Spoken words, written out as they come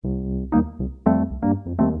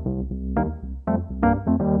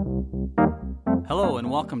Hello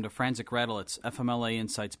and welcome to Frantic Rattleit's FMLA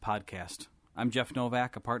Insights podcast. I'm Jeff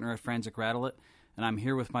Novak, a partner at Frantic Rattleit, and I'm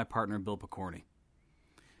here with my partner Bill Picorni.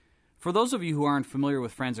 For those of you who aren't familiar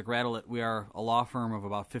with Frantic Rattleit, we are a law firm of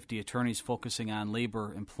about 50 attorneys focusing on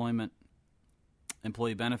labor, employment,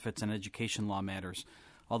 employee benefits, and education law matters.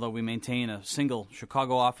 Although we maintain a single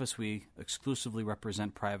Chicago office, we exclusively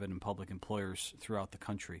represent private and public employers throughout the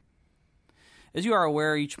country. As you are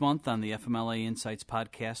aware, each month on the FMLA Insights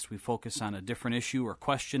podcast, we focus on a different issue or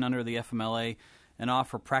question under the FMLA and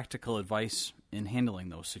offer practical advice in handling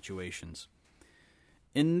those situations.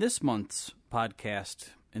 In this month's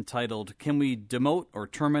podcast, entitled, Can We Demote or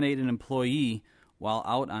Terminate an Employee While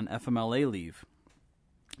Out on FMLA Leave?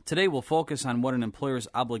 Today we'll focus on what an employer's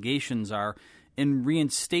obligations are in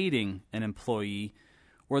reinstating an employee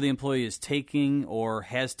where the employee is taking or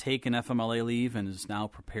has taken FMLA leave and is now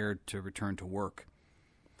prepared to return to work.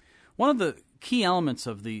 One of the key elements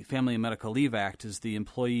of the Family and Medical Leave Act is the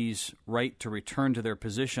employee's right to return to their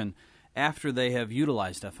position after they have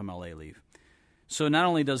utilized FMLA leave. So not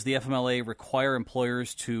only does the FMLA require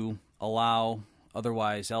employers to allow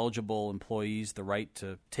otherwise eligible employees the right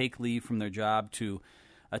to take leave from their job to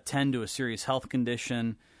attend to a serious health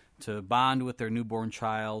condition, to bond with their newborn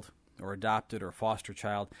child, or adopted or foster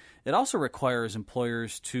child, it also requires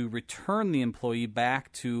employers to return the employee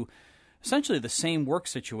back to essentially the same work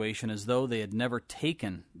situation as though they had never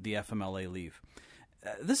taken the FMLA leave.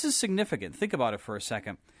 This is significant. Think about it for a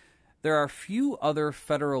second. There are few other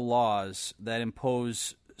federal laws that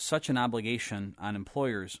impose such an obligation on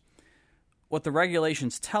employers. What the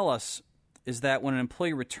regulations tell us is that when an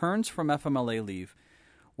employee returns from FMLA leave,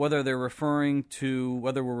 whether we're referring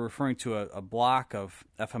to a block of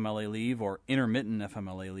FMLA leave or intermittent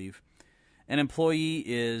FMLA leave, an employee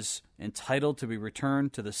is entitled to be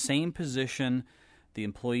returned to the same position the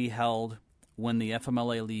employee held when the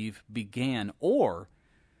FMLA leave began, or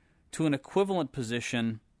to an equivalent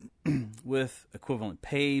position with equivalent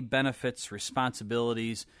pay, benefits,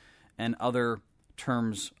 responsibilities, and other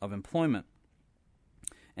terms of employment.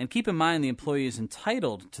 And keep in mind the employee is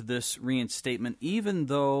entitled to this reinstatement even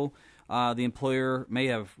though the employer may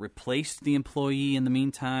have replaced the employee in the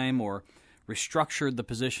meantime or restructured the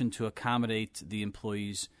position to accommodate the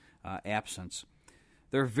employee's absence.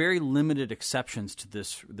 There are very limited exceptions to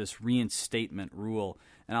this reinstatement rule,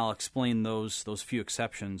 and I'll explain those few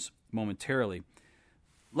exceptions momentarily.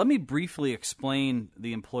 Let me briefly explain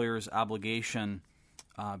the employer's obligation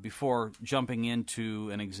before jumping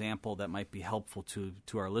into an example that might be helpful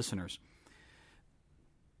to our listeners.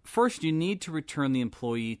 First, you need to return the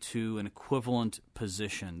employee to an equivalent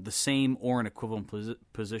position, the same or an equivalent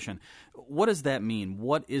position. What does that mean?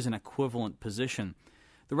 What is an equivalent position?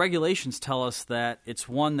 The regulations tell us that it's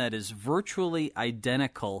one that is virtually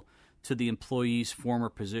identical to the employee's former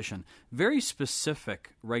position. Very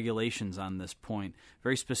specific regulations on this point,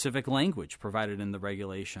 very specific language provided in the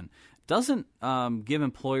regulation. Doesn't give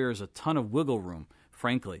employers a ton of wiggle room,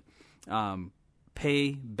 frankly.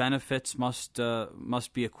 Pay, benefits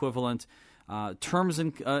must be equivalent. Terms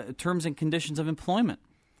and conditions of employment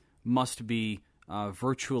must be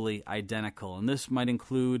virtually identical, and this might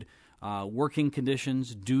include working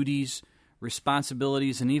conditions, duties,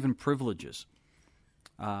 responsibilities, and even privileges.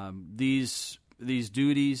 These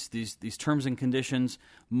duties, these terms and conditions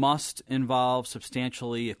must involve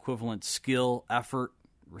substantially equivalent skill, effort,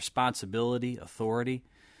 responsibility, authority.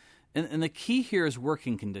 And the key here is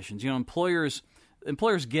working conditions. Employers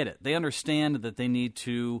get it. They understand that they need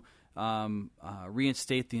to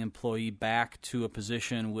reinstate the employee back to a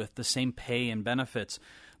position with the same pay and benefits.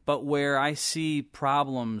 But where I see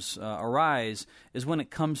problems arise is when it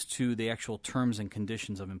comes to the actual terms and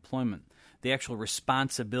conditions of employment, the actual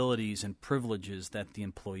responsibilities and privileges that the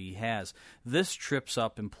employee has. This trips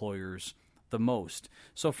up employers the most.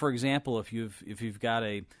 So, for example, if you've got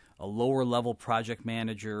a lower level project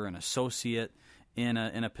manager, an associate in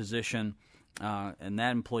a position, and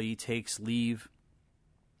that employee takes leave,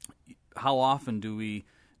 how often do we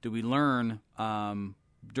learn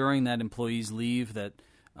during that employee's leave that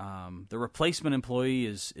the replacement employee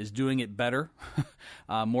is doing it better,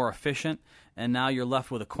 more efficient, and now you're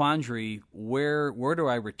left with a quandary: where do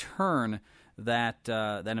I return that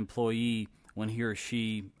employee when he or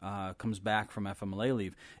she comes back from FMLA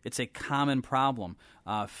leave? It's a common problem.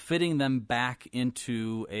 Fitting them back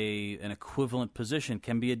into an equivalent position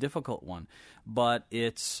can be a difficult one, but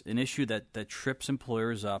it's an issue that trips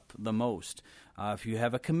employers up the most. If you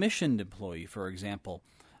have a commissioned employee, for example,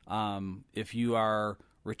 if you are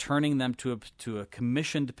returning them to a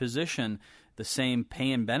commissioned position, the same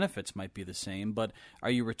pay and benefits might be the same, but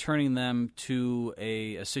are you returning them to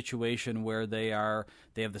a situation where they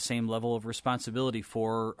have the same level of responsibility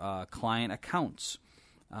for client accounts?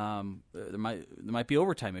 There might be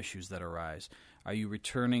overtime issues that arise. Are you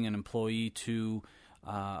returning an employee to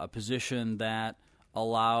a position that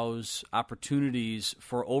allows opportunities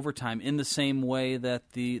for overtime in the same way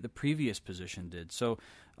that the previous position did? So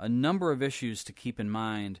a number of issues to keep in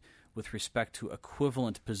mind with respect to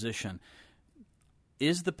equivalent position.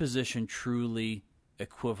 Is the position truly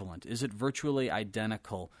equivalent? Is it virtually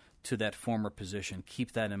identical to that former position?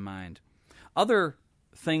 Keep that in mind. Other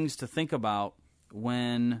things to think about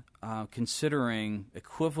when considering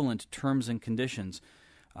equivalent terms and conditions.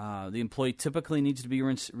 The employee typically needs to be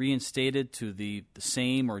reinstated to the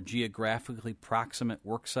same or geographically proximate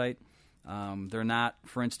worksite. They're not,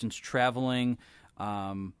 for instance, traveling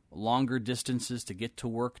longer distances to get to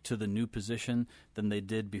work to the new position than they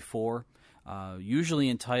did before. The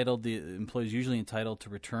employee is usually entitled to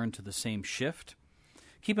return to the same shift.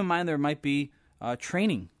 Keep in mind there might be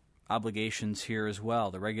training obligations here as well.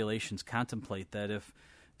 The regulations contemplate that if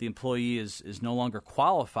the employee is no longer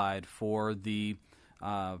qualified for the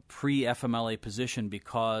pre-FMLA position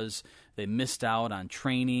because they missed out on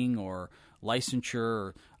training or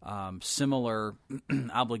licensure or similar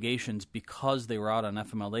obligations because they were out on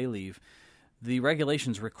FMLA leave, the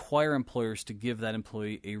regulations require employers to give that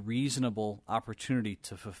employee a reasonable opportunity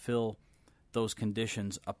to fulfill those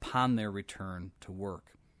conditions upon their return to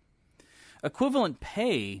work. Equivalent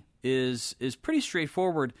pay is pretty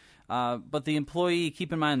straightforward, but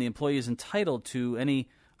keep in mind, the employee is entitled to any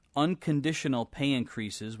unconditional pay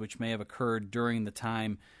increases which may have occurred during the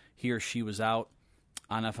time he or she was out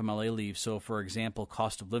on FMLA leave. So, for example,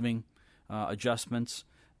 cost of living adjustments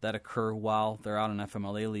that occur while they're out on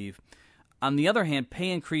FMLA leave. On the other hand, pay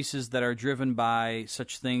increases that are driven by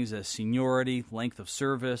such things as seniority, length of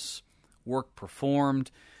service, work performed,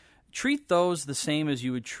 treat those the same as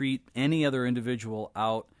you would treat any other individual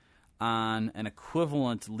out on an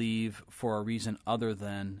equivalent leave for a reason other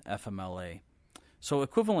than FMLA. So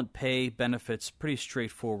equivalent pay benefits, pretty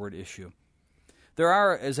straightforward issue. There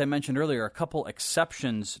are, as I mentioned earlier, a couple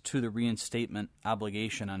exceptions to the reinstatement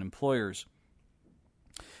obligation on employers.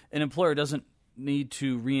 An employer doesn't need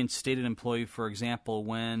to reinstate an employee, for example,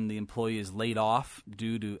 when the employee is laid off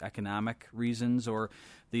due to economic reasons or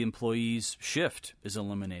the employee's shift is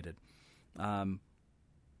eliminated.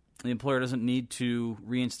 The employer doesn't need to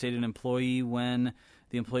reinstate an employee when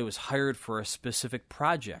the employee was hired for a specific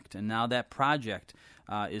project, and now that project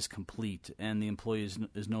is complete, and the employee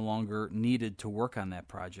is no longer needed to work on that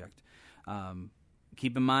project.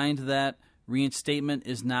 Keep in mind that reinstatement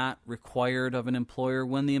is not required of an employer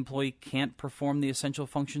when the employee can't perform the essential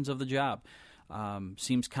functions of the job.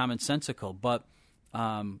 Seems commonsensical, but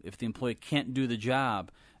if the employee can't do the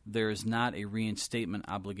job, there is not a reinstatement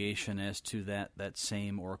obligation as to that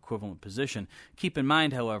same or equivalent position. Keep in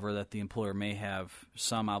mind, however, that the employer may have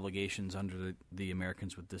some obligations under the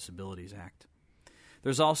Americans with Disabilities Act.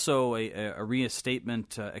 There's also a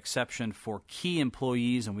reinstatement exception for key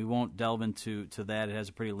employees, and we won't delve into that. It has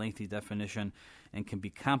a pretty lengthy definition and can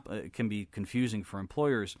be confusing for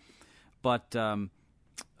employers. But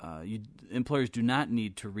employers do not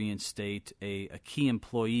need to reinstate a key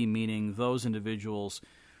employee, meaning those individuals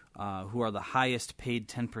who are the highest paid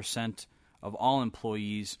 10% of all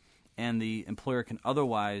employees, and the employer can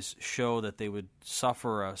otherwise show that they would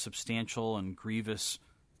suffer a substantial and grievous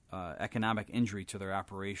economic injury to their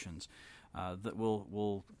operations. That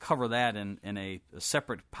we'll cover that in a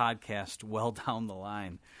separate podcast well down the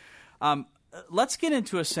line. Let's get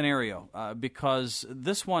into a scenario because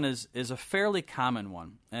this one is a fairly common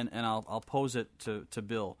one, and I'll pose it to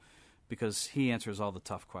Bill because he answers all the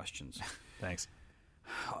tough questions. Thanks.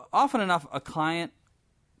 Often enough, a client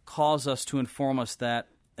calls us to inform us that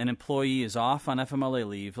an employee is off on FMLA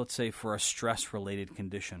leave, let's say for a stress-related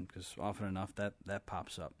condition, because often enough that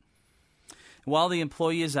pops up. While the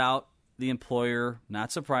employee is out, the employer,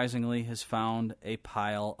 not surprisingly, has found a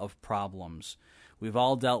pile of problems. We've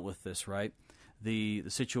all dealt with this, right? The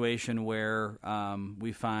situation where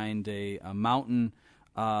we find a mountain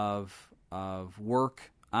of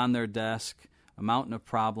work on their desk, a mountain of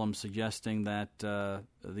problems suggesting that the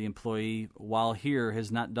employee, while here,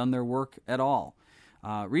 has not done their work at all.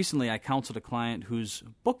 Recently, I counseled a client whose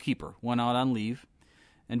bookkeeper went out on leave,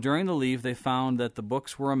 and during the leave, they found that the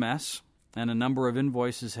books were a mess, and a number of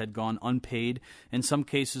invoices had gone unpaid, in some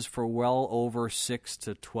cases for well over 6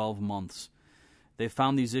 to 12 months. They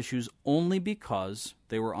found these issues only because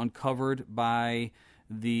they were uncovered by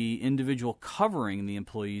the individual covering the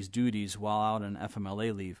employee's duties while out on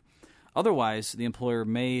FMLA leave. Otherwise, the employer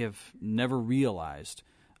may have never realized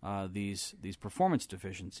these performance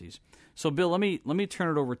deficiencies. So, Bill, let me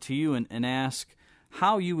turn it over to you and ask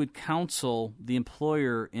how you would counsel the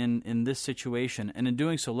employer in this situation. And in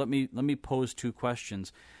doing so, let me pose two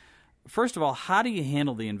questions. First of all, how do you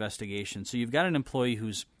handle the investigation? So you've got an employee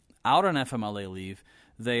who's out on FMLA leave.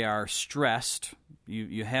 They are stressed.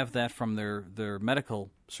 You have that from their medical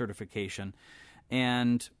certification,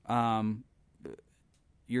 and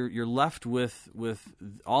you're left with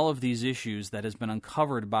all of these issues that has been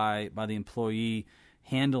uncovered by the employee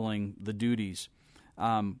handling the duties.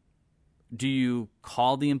 Do you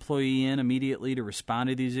call the employee in immediately to respond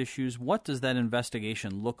to these issues? What does that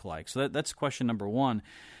investigation look like? So that's question number one.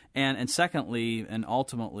 And secondly, and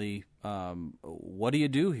ultimately, what do you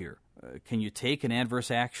do here? Can you take an adverse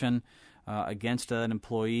action against an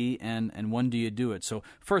employee, and when do you do it? So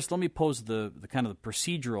first, let me pose the kind of the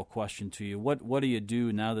procedural question to you. What do you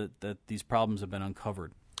do now that these problems have been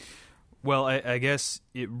uncovered? Well, I guess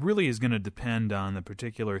it really is going to depend on the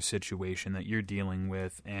particular situation that you're dealing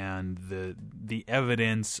with and the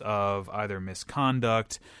evidence of either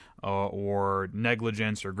misconduct or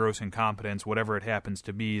negligence or gross incompetence, whatever it happens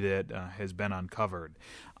to be that has been uncovered.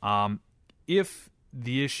 If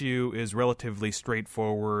the issue is relatively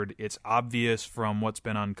straightforward, it's obvious from what's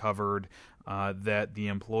been uncovered that the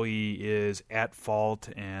employee is at fault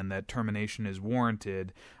and that termination is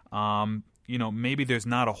warranted, maybe there's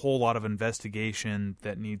not a whole lot of investigation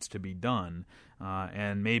that needs to be done,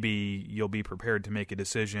 and maybe you'll be prepared to make a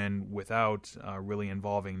decision without really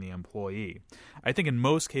involving the employee. I think in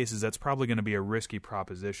most cases that's probably going to be a risky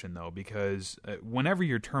proposition, though, because whenever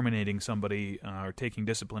you're terminating somebody or taking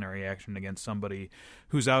disciplinary action against somebody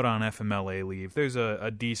who's out on FMLA leave, there's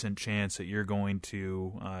a decent chance that you're going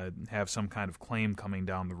to have some kind of claim coming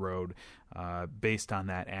down the road based on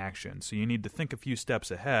that action. So you need to think a few steps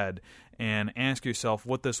ahead and ask yourself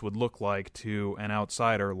what this would look like to an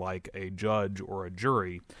outsider like a judge or a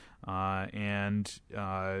jury.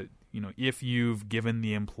 If you've given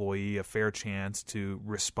the employee a fair chance to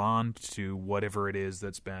respond to whatever it is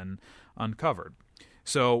that's been uncovered.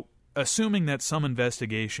 So assuming that some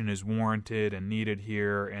investigation is warranted and needed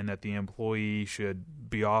here and that the employee should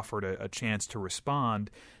be offered a chance to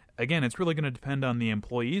respond, again, it's really going to depend on the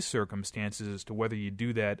employee's circumstances as to whether you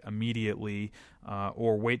do that immediately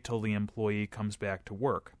or wait till the employee comes back to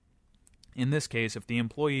work. In this case, if the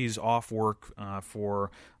employee's off work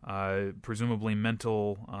for presumably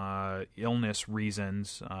mental illness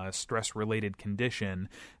reasons, stress-related condition,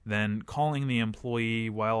 then calling the employee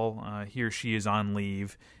while he or she is on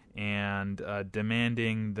leave and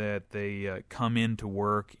demanding that they come into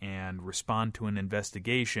work and respond to an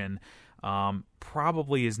investigation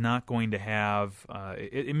probably is not going to have,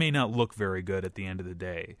 it may not look very good at the end of the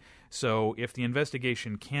day. So if the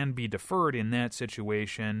investigation can be deferred in that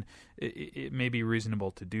situation, it may be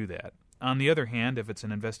reasonable to do that. On the other hand, if it's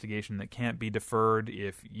an investigation that can't be deferred,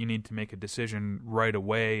 if you need to make a decision right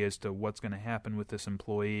away as to what's going to happen with this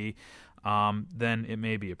employee, then it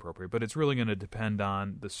may be appropriate. But it's really going to depend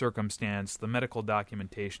on the circumstance, the medical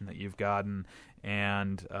documentation that you've gotten,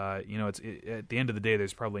 and at the end of the day,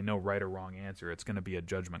 there's probably no right or wrong answer. It's going to be a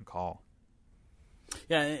judgment call.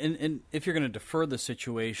 Yeah, and if you're going to defer the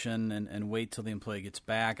situation and wait till the employee gets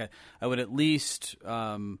back, I would at least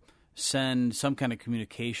send some kind of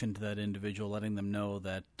communication to that individual, letting them know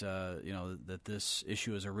that that this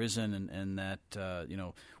issue has arisen and that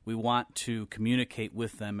we want to communicate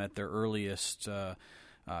with them at their earliest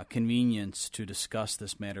convenience to discuss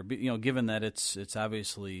this matter. Given that it's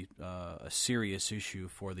obviously a serious issue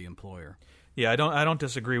for the employer. Yeah, I don't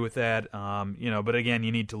disagree with that. But again,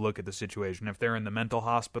 you need to look at the situation. If they're in the mental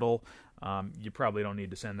hospital, you probably don't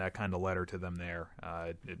need to send that kind of letter to them there.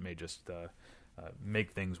 It may just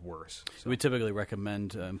make things worse. So. We typically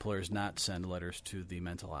recommend employers not send letters to the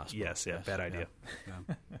mental hospital. Yes, bad idea.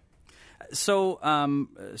 Yeah. So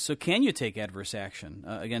can you take adverse action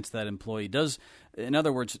against that employee? In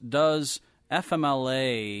other words, does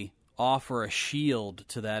FMLA offer a shield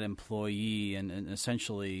to that employee, and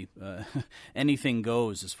essentially anything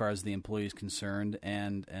goes as far as the employee is concerned,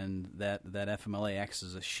 and that FMLA acts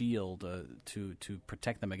as a shield to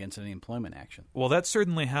protect them against any employment action? Well, that's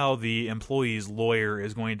certainly how the employee's lawyer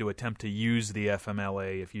is going to attempt to use the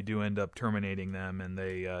FMLA if you do end up terminating them and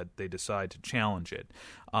they decide to challenge it.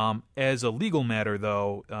 As a legal matter,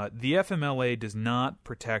 though, the FMLA does not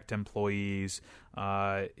protect employees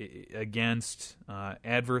against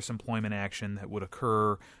adverse employment action that would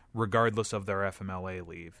occur regardless of their FMLA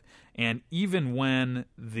leave. And even when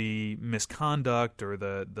the misconduct or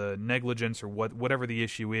the negligence or whatever the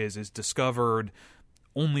issue is discovered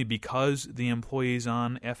only because the employee's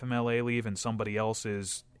on FMLA leave and somebody else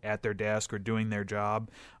is at their desk or doing their job.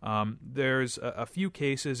 There's a few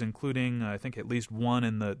cases, including I think at least one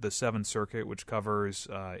in the Seventh Circuit, which covers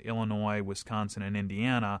Illinois, Wisconsin, and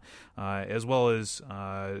Indiana, as well as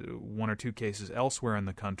one or two cases elsewhere in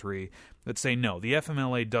the country that say no, the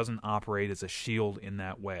FMLA doesn't operate as a shield in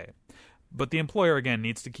that way. But the employer, again,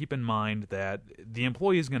 needs to keep in mind that the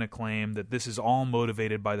employee is going to claim that this is all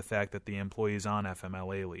motivated by the fact that the employee is on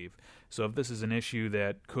FMLA leave. So if this is an issue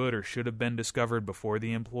that could or should have been discovered before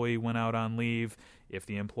the employee went out on leave, if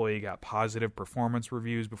the employee got positive performance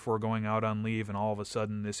reviews before going out on leave and all of a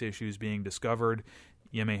sudden this issue is being discovered,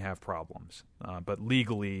 you may have problems. But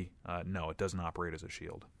legally, no, it doesn't operate as a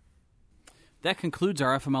shield. That concludes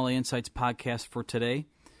our FMLA Insights podcast for today.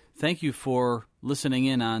 Thank you for listening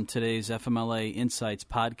in on today's FMLA Insights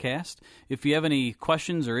podcast. If you have any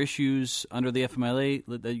questions or issues under the FMLA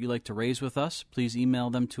that you'd like to raise with us, please email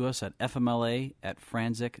them to us at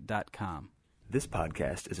fmla@fransic.com. This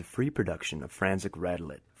podcast is a free production of Fransic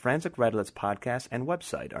Rattle It. Fransic Rattle It's podcast and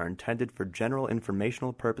website are intended for general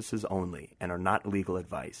informational purposes only and are not legal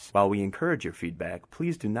advice. While we encourage your feedback,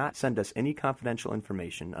 please do not send us any confidential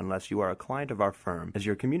information unless you are a client of our firm, as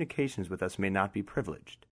your communications with us may not be privileged.